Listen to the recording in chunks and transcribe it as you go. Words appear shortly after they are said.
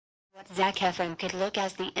what Zac Efron could look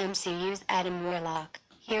as the MCU's Adam Warlock.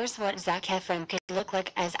 Here's what Zac Efron could look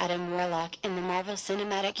like as Adam Warlock in the Marvel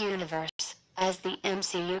Cinematic Universe. As the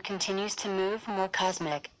MCU continues to move more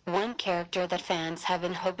cosmic, one character that fans have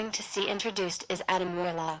been hoping to see introduced is Adam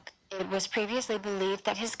Warlock. It was previously believed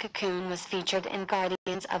that his cocoon was featured in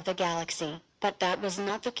Guardians of the Galaxy, but that was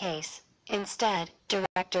not the case. Instead,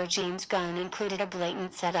 director James Gunn included a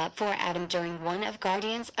blatant setup for Adam during one of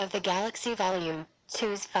Guardians of the Galaxy Volume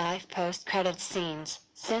 2's 5 post-credits scenes.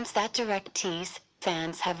 Since that direct tease,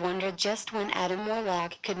 fans have wondered just when Adam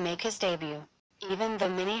Warlock could make his debut. Even though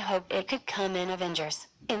many hoped it could come in Avengers,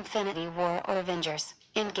 Infinity War or Avengers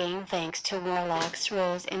Endgame thanks to Warlock's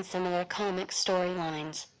roles in similar comic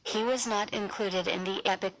storylines, he was not included in the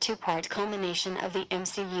epic two-part culmination of the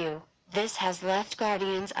MCU. This has left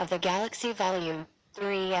Guardians of the Galaxy Volume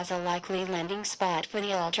 3 as a likely landing spot for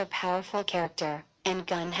the ultra-powerful character, and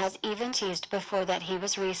Gunn has even teased before that he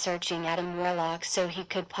was researching Adam Warlock so he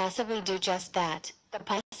could possibly do just that.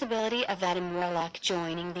 The possibility of Adam Warlock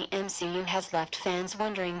joining the MCU has left fans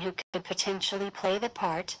wondering who could potentially play the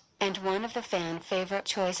part, and one of the fan favorite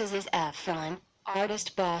choices is Efron.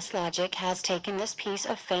 Artist Boss Logic has taken this piece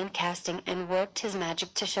of fan casting and worked his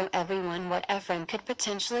magic to show everyone what Efron could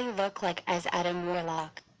potentially look like as Adam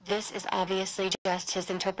Warlock. This is obviously just his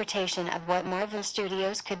interpretation of what Marvel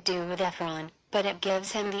Studios could do with Efron, but it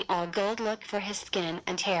gives him the all-gold look for his skin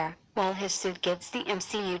and hair, while his suit gets the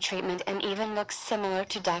MCU treatment and even looks similar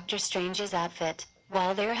to Doctor Strange's outfit.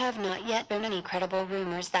 While there have not yet been any credible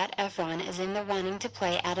rumors that Efron is in the running to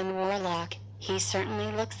play Adam Warlock, he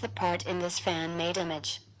certainly looks the part in this fan-made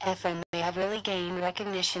image. Efron may have really gained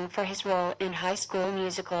recognition for his role in High School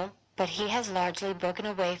Musical, but he has largely broken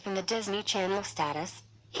away from the Disney Channel status.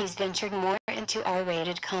 He's ventured more into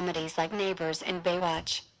R-rated comedies like Neighbors and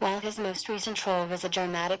Baywatch, while his most recent role was a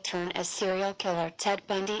dramatic turn as serial killer Ted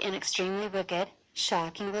Bundy in Extremely Wicked,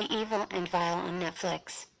 Shockingly Evil and Vile on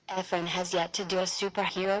Netflix. Efron has yet to do a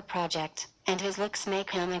superhero project, and his looks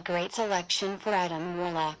make him a great selection for Adam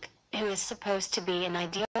Warlock, who is supposed to be an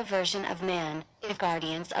ideal version of man. If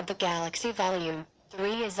Guardians of the Galaxy Volume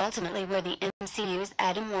 3 is ultimately where the MCU's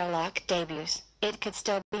Adam Warlock debuts, it could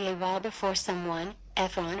still be a while before someone,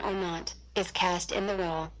 Efron or not, is cast in the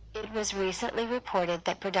role. It was recently reported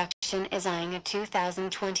that production is eyeing a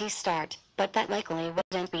 2020 start, but that likely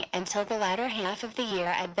wouldn't be until the latter half of the year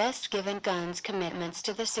at best given Gunn's commitments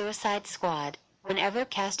to the Suicide Squad. Whenever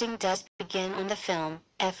casting does begin on the film,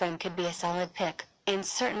 Efron could be a solid pick, and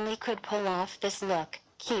certainly could pull off this look.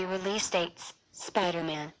 Key release dates: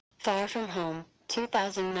 Spider-Man: Far From Home,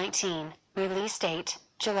 2019. Release date: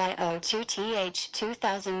 July 02th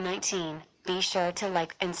 2019. Be sure to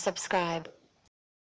like and subscribe.